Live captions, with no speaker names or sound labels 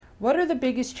What are the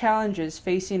biggest challenges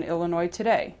facing Illinois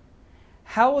today?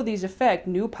 How will these affect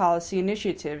new policy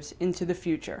initiatives into the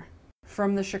future?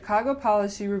 From the Chicago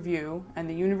Policy Review and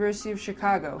the University of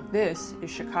Chicago, this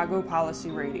is Chicago Policy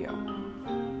Radio.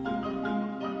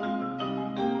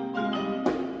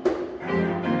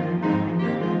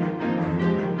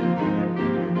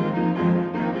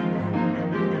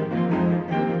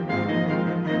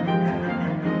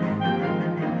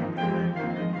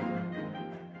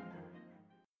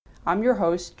 I'm your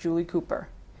host, Julie Cooper.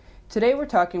 Today we're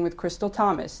talking with Crystal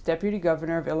Thomas, Deputy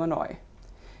Governor of Illinois.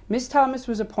 Ms. Thomas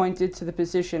was appointed to the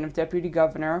position of Deputy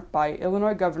Governor by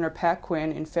Illinois Governor Pat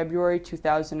Quinn in February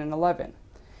 2011.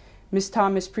 Ms.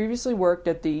 Thomas previously worked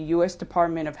at the U.S.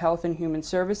 Department of Health and Human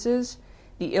Services,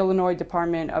 the Illinois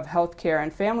Department of Health Care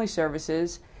and Family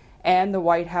Services, and the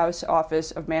White House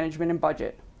Office of Management and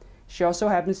Budget. She also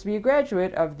happens to be a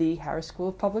graduate of the Harris School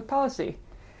of Public Policy.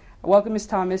 Welcome, Ms.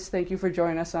 Thomas. Thank you for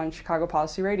joining us on Chicago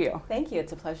Policy Radio. Thank you.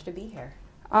 It's a pleasure to be here.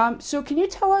 So can you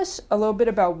tell us a little bit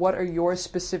about what are your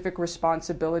specific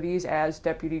responsibilities as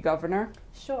Deputy Governor?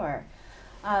 Sure.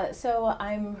 So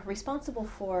I'm responsible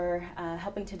for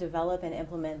helping to develop and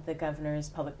implement the governor's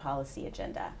public policy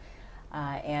agenda.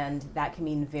 And that can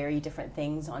mean very different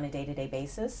things on a day-to-day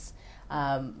basis.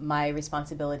 My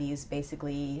responsibilities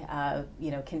basically,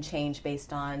 can change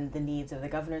based on the needs of the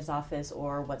governor's office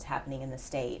or what's happening in the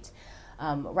state.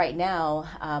 Right now,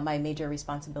 my major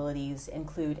responsibilities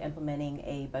include implementing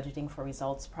a budgeting for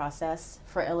results process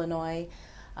for Illinois,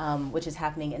 which is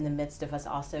happening in the midst of us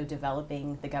also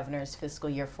developing the governor's fiscal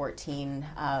year 14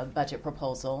 budget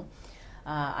proposal.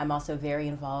 I'm also very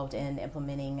involved in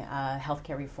implementing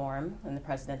healthcare reform in the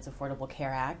President's Affordable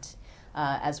Care Act,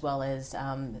 as well as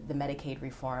the Medicaid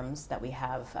reforms that we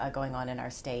have going on in our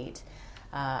state.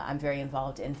 I'm very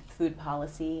involved in food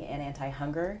policy and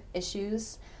anti-hunger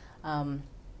issues.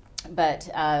 But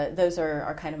those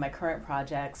are kind of my current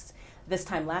projects. This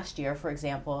time last year, for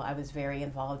example, I was very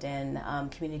involved in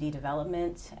community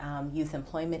development, youth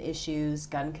employment issues,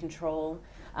 gun control,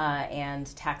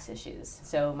 and tax issues.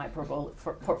 So my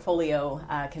portfolio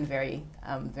can vary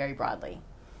very broadly.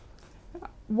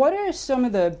 What are some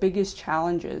of the biggest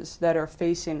challenges that are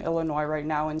facing Illinois right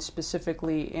now, and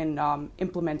specifically in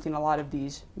implementing a lot of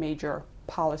these major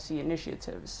policy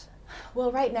initiatives?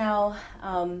 Well, right now,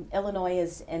 Illinois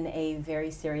is in a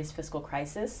very serious fiscal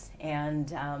crisis, and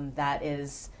that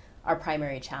is our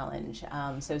primary challenge.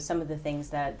 So some of the things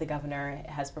that the governor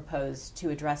has proposed to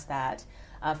address that,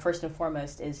 first and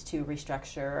foremost, is to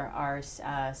restructure our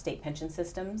state pension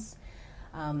systems.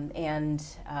 And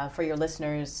for your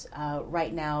listeners,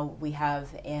 right now we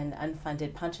have an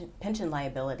unfunded pension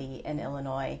liability in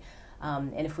Illinois.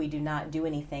 And if we do not do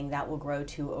anything, that will grow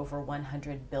to over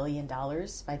 $100 billion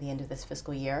by the end of this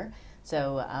fiscal year.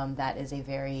 So that is a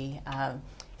very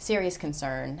serious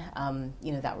concern,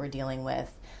 that we're dealing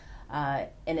with. And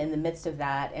in the midst of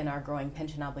that, and our growing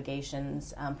pension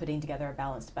obligations, putting together a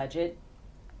balanced budget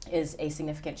is a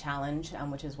significant challenge,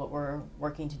 which is what we're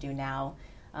working to do now.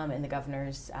 And the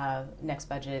governor's next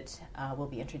budget will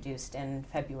be introduced in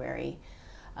February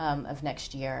of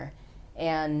next year.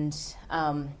 And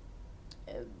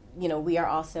we are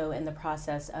also in the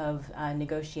process of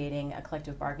negotiating a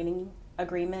collective bargaining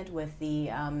agreement with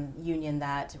the union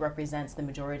that represents the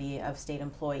majority of state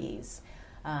employees.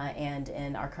 And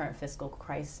in our current fiscal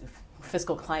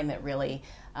climate, really,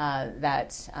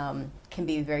 that can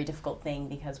be a very difficult thing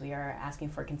because we are asking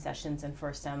for concessions and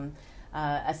for some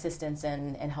assistance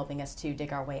in helping us to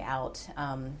dig our way out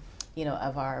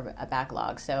of our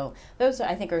backlog. So those,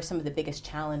 I think, are some of the biggest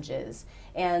challenges.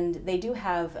 And they do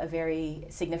have a very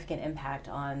significant impact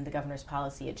on the governor's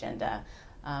policy agenda.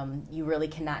 You really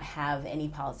cannot have any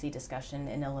policy discussion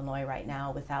in Illinois right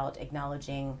now without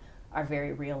acknowledging our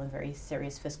very real and very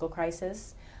serious fiscal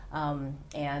crisis.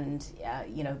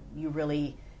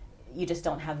 You just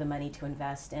don't have the money to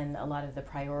invest in a lot of the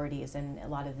priorities and a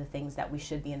lot of the things that we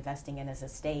should be investing in as a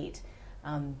state.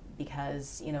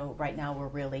 Because right now we're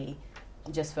really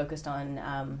just focused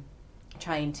on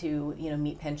trying to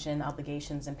meet pension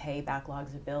obligations and pay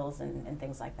backlogs of bills and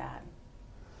things like that.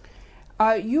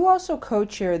 You also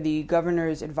co-chair the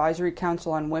Governor's Advisory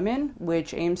Council on Women,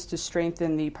 which aims to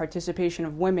strengthen the participation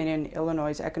of women in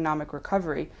Illinois' economic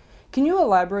recovery. Can you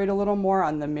elaborate a little more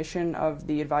on the mission of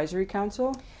the Advisory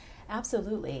Council?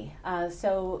 Absolutely.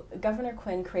 So Governor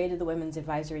Quinn created the Women's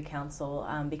Advisory Council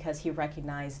because he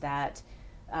recognized that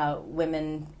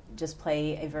women just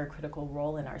play a very critical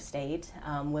role in our state.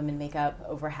 Women make up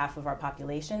over half of our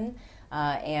population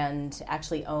and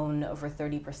actually own over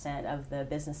 30% of the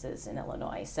businesses in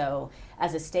Illinois. So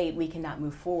as a state, we cannot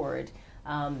move forward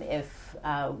if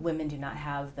women do not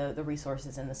have the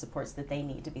resources and the supports that they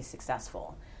need to be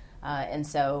successful. And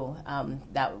so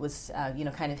that was,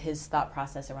 kind of his thought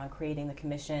process around creating the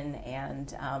commission,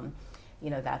 and,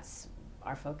 that's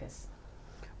our focus.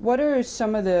 What are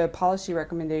some of the policy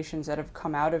recommendations that have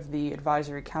come out of the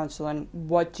advisory council, and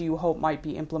what do you hope might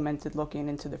be implemented looking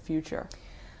into the future?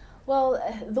 Well,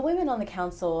 the women on the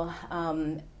council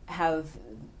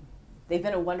they've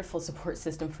been a wonderful support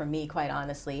system for me, quite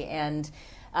honestly, and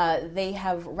they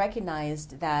have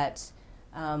recognized that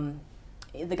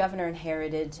the governor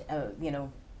inherited,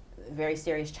 very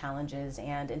serious challenges,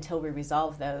 and until we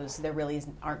resolve those, there really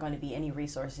aren't going to be any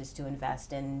resources to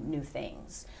invest in new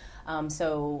things.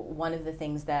 So one of the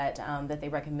things that they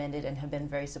recommended and have been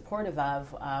very supportive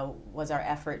of was our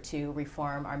effort to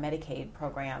reform our Medicaid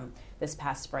program this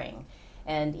past spring.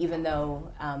 And even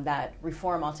though that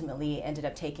reform ultimately ended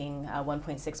up taking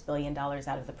 $1.6 billion out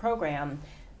of the program,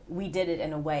 we did it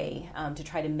in a way to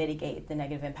try to mitigate the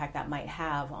negative impact that might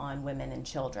have on women and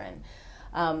children.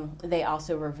 They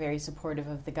also were very supportive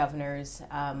of the governor's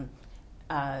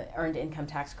Earned Income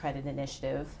Tax Credit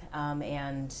initiative,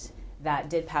 and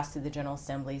that did pass through the General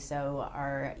Assembly, so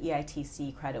our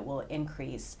EITC credit will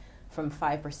increase from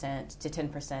 5% to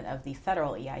 10% of the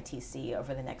federal EITC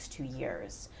over the next 2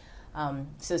 years.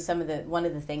 So one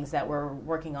of the things that we're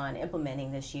working on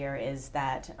implementing this year is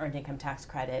that Earned Income Tax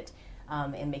Credit,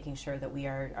 and making sure that we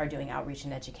are doing outreach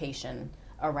and education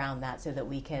around that so that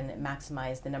we can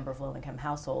maximize the number of low-income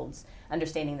households,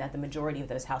 understanding that the majority of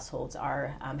those households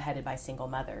are headed by single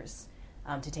mothers,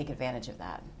 to take advantage of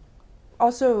that.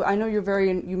 Also, I know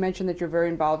you mentioned that you're very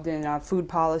involved in food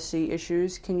policy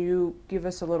issues. Can you give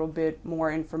us a little bit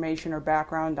more information or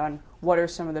background on what are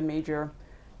some of the major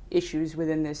issues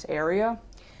within this area?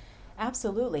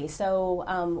 Absolutely. So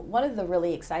one of the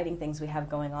really exciting things we have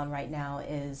going on right now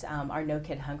is our No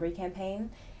Kid Hungry campaign.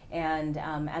 And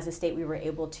as a state, we were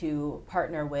able to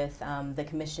partner with the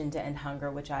Commission to End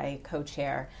Hunger, which I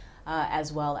co-chair,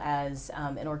 as well as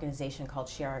an organization called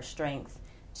Share Our Strength,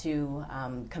 to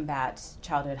combat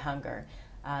childhood hunger.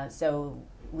 So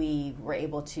we were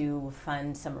able to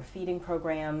fund summer feeding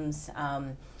programs,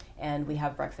 and we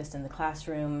have breakfast in the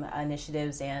classroom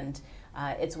initiatives, and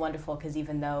it's wonderful because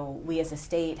even though we as a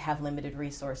state have limited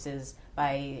resources,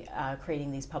 by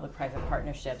creating these public-private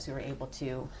partnerships, we were able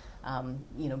to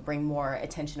bring more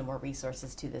attention and more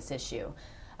resources to this issue.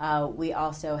 We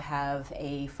also have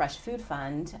a fresh food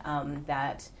fund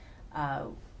that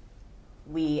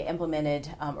we implemented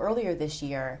earlier this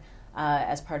year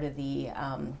as part of the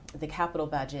capital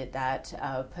budget that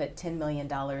put $10 million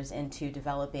into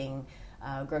developing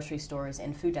grocery stores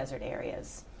in food desert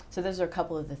areas. So those are a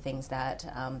couple of the things that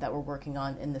we're working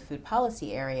on in the food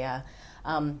policy area.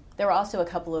 There were also a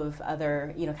couple of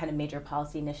other, kind of major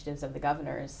policy initiatives of the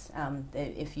governor's,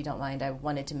 if you don't mind, I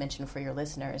wanted to mention for your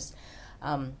listeners.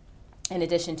 In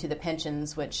addition to the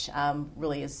pensions, which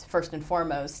really is first and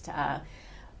foremost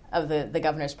of the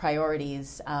governor's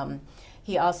priorities,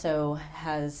 he also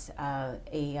has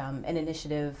an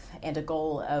initiative and a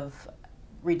goal of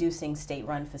reducing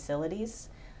state-run facilities,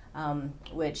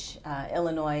 which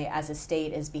Illinois as a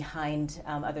state is behind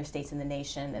other states in the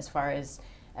nation as far as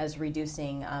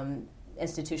reducing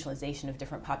institutionalization of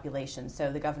different populations.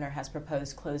 So the governor has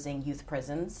proposed closing youth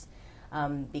prisons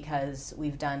because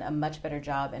we've done a much better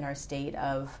job in our state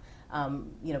of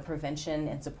prevention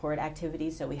and support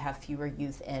activities, so we have fewer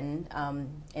youth in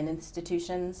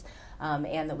institutions,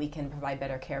 and that we can provide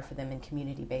better care for them in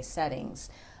community-based settings.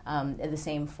 And the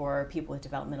same for people with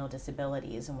developmental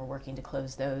disabilities, and we're working to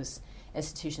close those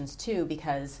institutions too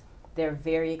because they're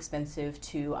very expensive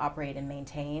to operate and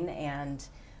maintain, and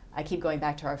I keep going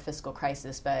back to our fiscal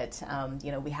crisis, but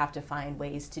we have to find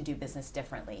ways to do business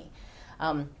differently.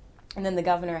 And then the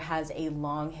governor has a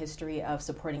long history of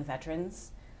supporting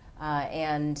veterans.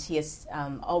 And he is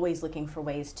always looking for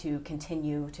ways to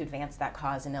continue to advance that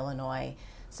cause in Illinois.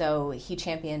 So he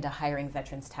championed a hiring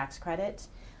veterans tax credit.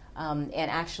 And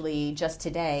actually, just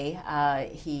today,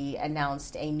 he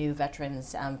announced a new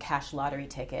veterans cash lottery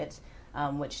ticket,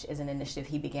 which is an initiative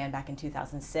he began back in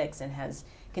 2006 and has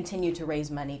continued to raise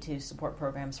money to support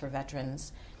programs for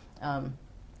veterans.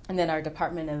 And then our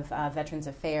Department of Veterans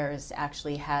Affairs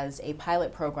actually has a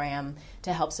pilot program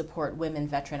to help support women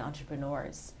veteran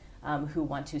entrepreneurs who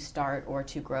want to start or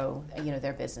to grow,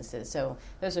 their businesses. So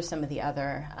those are some of the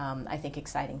other, I think,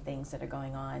 exciting things that are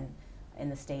going on in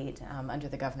the state under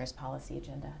the governor's policy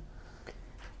agenda.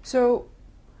 So,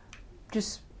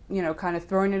 just kind of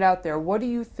throwing it out there, what do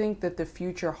you think that the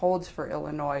future holds for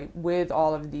Illinois with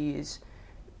all of these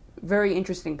very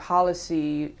interesting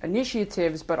policy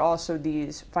initiatives, but also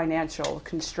these financial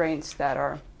constraints that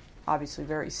are obviously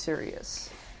very serious.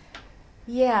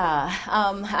 Yeah,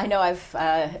 I know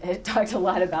I've talked a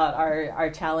lot about our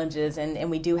challenges, and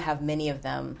we do have many of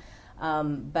them.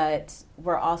 But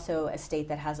we're also a state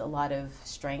that has a lot of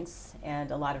strengths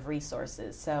and a lot of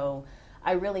resources. So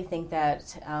I really think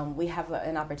that we have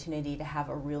an opportunity to have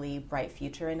a really bright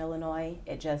future in Illinois.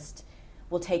 It just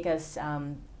will take us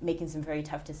making some very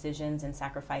tough decisions and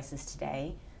sacrifices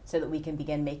today so that we can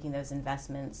begin making those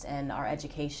investments in our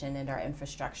education and our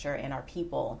infrastructure and our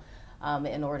people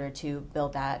in order to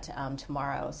build that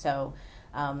tomorrow. So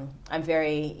I'm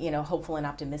very, hopeful and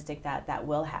optimistic that that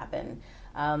will happen.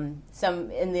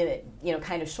 Some in the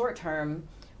kind of short term,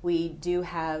 we do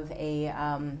have a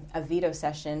veto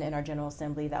session in our General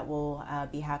Assembly that will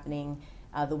be happening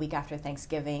the week after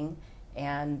Thanksgiving,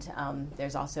 and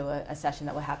there's also a session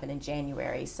that will happen in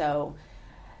January. So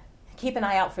keep an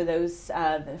eye out for those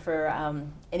for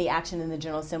any action in the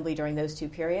General Assembly during those two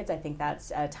periods. I think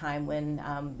that's a time when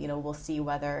we'll see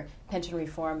whether pension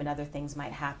reform and other things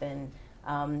might happen.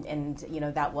 And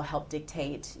that will help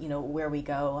dictate where we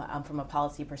go from a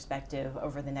policy perspective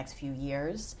over the next few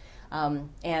years,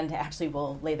 and actually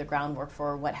will lay the groundwork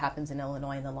for what happens in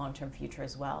Illinois in the long-term future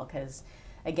as well. Because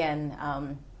again,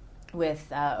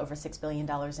 with over $6 billion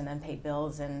in unpaid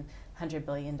bills and $100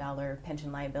 billion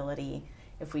pension liability,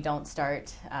 if we don't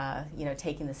start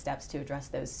taking the steps to address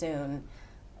those soon,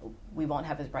 we won't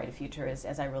have as bright a future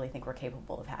as I really think we're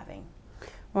capable of having.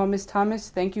 Well, Ms. Thomas,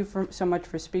 thank you so much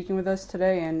for speaking with us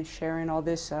today and sharing all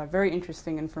this very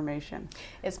interesting information.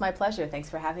 It's my pleasure. Thanks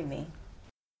for having me.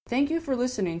 Thank you for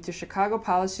listening to Chicago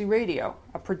Policy Radio,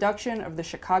 a production of the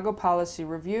Chicago Policy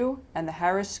Review and the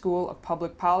Harris School of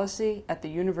Public Policy at the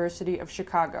University of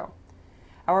Chicago.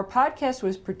 Our podcast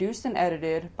was produced and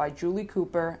edited by Julie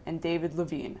Cooper and David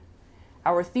Levine.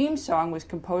 Our theme song was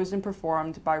composed and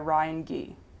performed by Ryan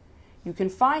Gee. You can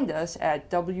find us at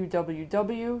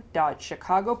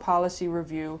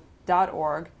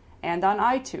www.chicagopolicyreview.org and on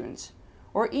iTunes,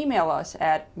 or email us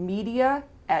at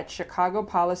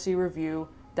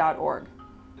media@chicagopolicyreview.org.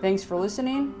 Thanks for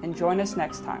listening, and join us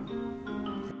next time.